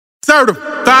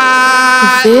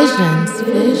certified. Visions.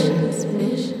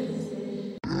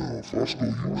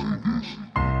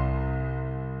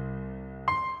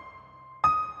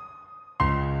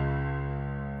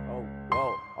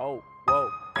 Whoa,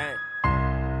 dang.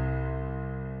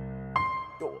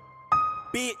 Do it.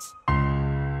 Bitch.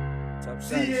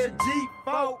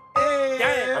 TSGSKITZO400.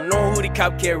 I'm knowing who the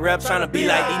copycat rap, tryna be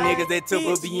like these niggas that took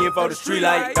but be in for the street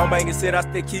light. Don't bang and sit, I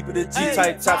still keep it a G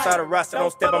type. Top side of roster,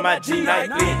 don't step on my G night,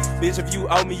 please. Bitch, if you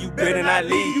owe me, you better not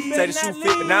leave. Say the shoe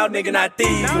fit, but now nigga not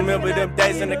thieves. Remember them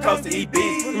days in the coast of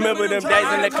EBs. Remember them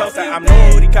days in the coast of I'm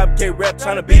knowing who the copycat rap,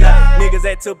 tryna be like niggas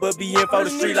that took but be in for the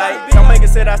street light. Don't bang and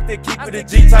sit, I still keep it a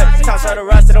G type. Top side of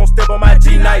roster, don't step on my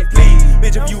G night, please.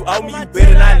 Bitch, if you owe me, you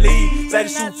better not leave. Say the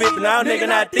shoe fit, but now nigga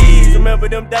not thieves. Remember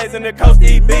them days in the coast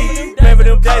EB. Remember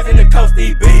them days in the coast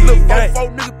EB. Look, 44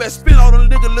 nigga better spin on a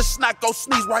nigga. Let's snot, go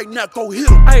sneeze right now, go hit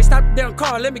him. Hey, stop the damn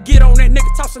car, let me get on that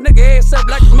nigga. Toss a nigga ass up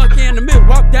like a monkey in the middle.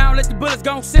 Walk down, let the bullets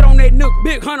gon' sit on that nigga.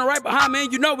 Big hunter right behind me,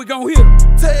 and you know we gon' hit him.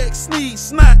 Tag, sneeze,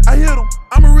 snot, I hit him.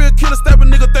 I'm a real killer, stab a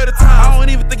nigga 30 times. I don't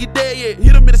even think he dead yet.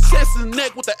 Hit him in his chest and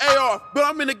neck with the AR. But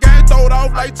I'm in the game, throw it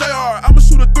off like JR. I'ma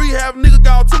shoot a 3, have a nigga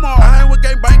gone tomorrow. I hang with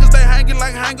gang bangers, they hanging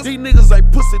like hangers. These niggas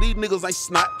ain't pussy, these niggas ain't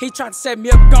snot. He tried to set me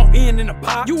up, gon' end in a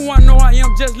pot. You wanna know I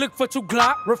am, just look for 2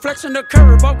 Glock. Reflection of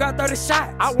curve, both got 30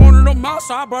 shots. I wanted them out,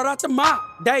 so I brought out the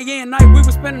mop. Day and night, we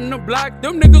was spinning the block.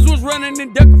 Them niggas was running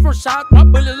and ducking from shots. My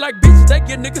bullets like bitches, they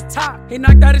get niggas top. He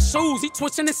knocked out his shoes, he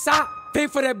twitching his sock. Pay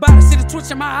for that body, see the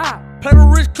twitch in my eye. Play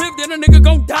with Rikh, Kliff, then a nigga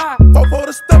gon' die.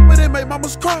 44THESTEEPER, they make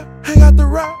mamas cry. Hang out the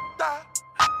route,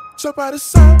 jump out his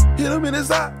side, hit him in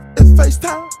his eye. It's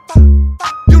FaceTime.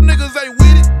 You niggas ain't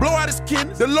with it, blow out his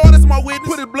kidneys. The Lord is my witness.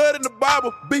 Put his blood in the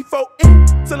Bible.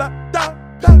 B4N till I die.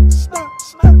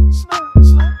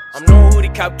 I'm knowing who the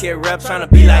copycat rap,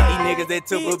 tryna be like these niggas that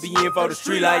took but be in for the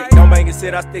street light. Don't bang and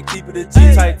sit, I still keep it a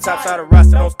G type. Top side of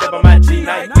roster, don't step on my G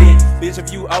night, bitch,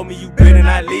 if you owe me, you better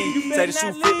not leave. Say the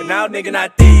shoe fit, but now nigga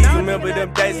not thieves. Remember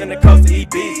them days in the coast of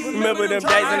EBs. Remember them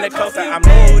days in the coast of I'm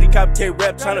knowing who the copycat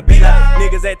rap, tryna be like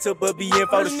niggas that took but be in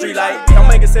for the street light. Don't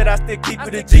bang and sit, I still keep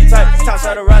it a G type. Top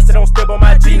side of roster, don't step on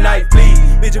my G night, please.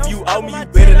 Bitch, if you owe me, you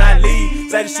better not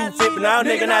leave. Say the shoe fit, but now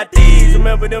nigga not thieves.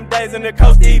 Remember them days in the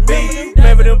coast EB.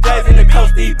 Remember them days in the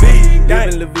coast EB.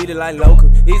 Living La Vida like local.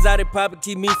 Exotic pop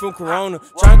keep me from Corona.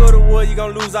 Tryna go to war, you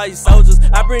gon' lose all your soldiers.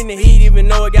 I bring the heat even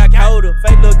though it got colder.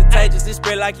 Fake look contagious, it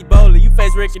spread like Ebola. You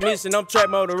face recognition, I'm trap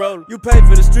Motorola. You paid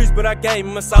for the streets, but I gave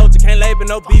him a soldier. Can't label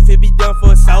no beef, it be done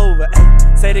for it's over.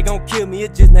 Ay, say they gon' kill me,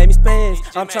 it just made me spaz.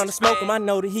 I'm tryna smoke him, I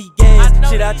know that he gas.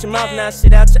 Shit out your mouth, now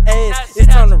shit out your ass. It's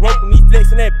time to rope with me,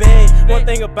 flexing that bag. One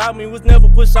thing about me was never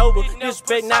push over.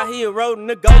 Disrespect, now he eroding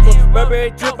the gopher.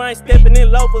 Burberry drip, I ain't stepping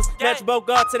in loafers. Match both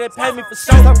guard till they pay me for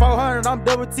show. 400, I'm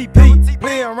double TP.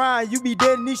 Playing around, you be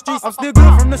dead in these streets. I'm still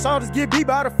good from the shoulders, get beat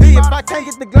by the feet. If I can't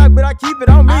get the Glock, but I keep it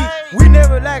on me. We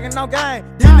never lacking no game.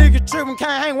 These niggas trippin',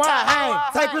 can't hang where I hang.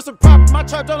 Take risks and profit, my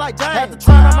church don't like James. Had to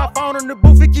try on my phone in the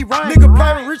booth, it keep ringing. Nigga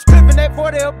play with Rich Kliff and that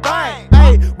 40 a bang.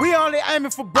 Hey, we only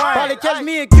aiming for brain. Probably catch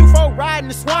me and Q4 riding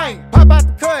the swing. Pop out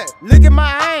the cut, look at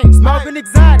my aim. Smoking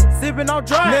exotic, sipping on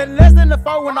drink. Nothing less than the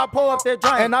 4 when I pour up that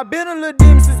drink. And I been a little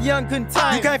demon since young, couldn't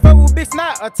time. You can't fuck with big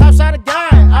snot, a top shot of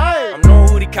game. Hey. I'm knowing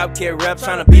who the copycat rap,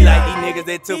 tryna be like these niggas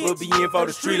that took but be in for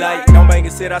the street light. Don't bang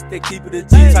and sit, I still keep it a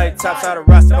G type. Top side of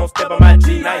roster, don't step on my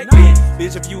G night,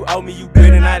 bitch, if you owe me, you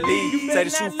better not leave. Say the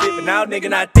shoe fit, but now nigga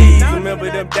not thieves. Remember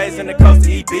them days in the coast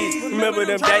of EBs. Remember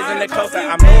them days in the coast of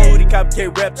I'm knowing who the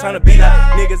copycat rap, tryna be like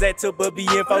niggas that took but be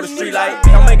in for the street light.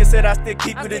 Don't bang and sit, I still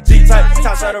keep it a G type.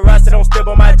 Top side of roster, don't step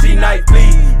on my G night,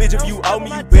 please. Bitch, if you owe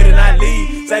me, you better not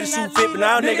leave. Say the shoe fit, but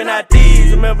now nigga not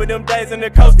thieves. Remember them days in the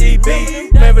coast EB.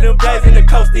 Remember them days in the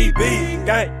coast EB.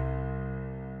 Gang.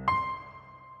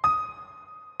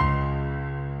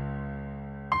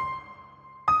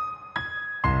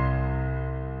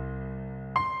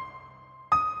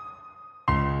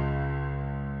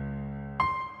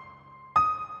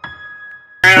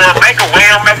 Make a way,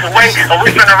 make a way.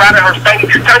 We finna ride in her state.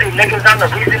 30 niggas on the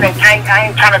reason they can't.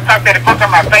 I ain't tryna talk that fuck on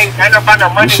my face. Ain't about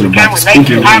no money we can't relate.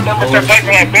 I remember their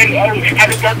baby had Betty A.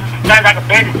 Had it just sound like a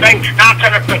Betty face. Now I'm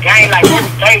tryna play game like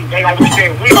every day. They always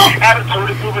say we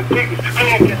attitude is moving tickets.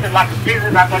 I ain't just like a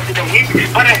business. I go to the weekly,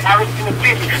 but I always in the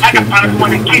business. I can find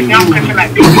one to kiss me. I'm pushing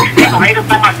like this. They gon' hate up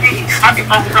on my city. I be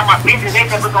focused on my business. They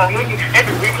never gon' hit me. They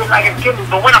be weak like a kid.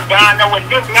 But when I'm down, I know what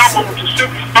lives me. I'm moving to shit.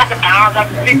 Fucking pounds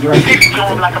like a 60 to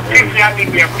him like a 50. I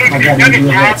need to be a nigga. Y'all get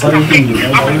tired to the feet.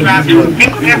 I'm gonna drive to a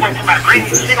nigga. Everyone to my green.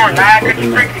 She gon' lie.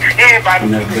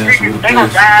 Everybody. They gon'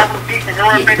 die with these. And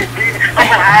you're a better breathing. I'm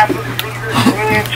gonna hide with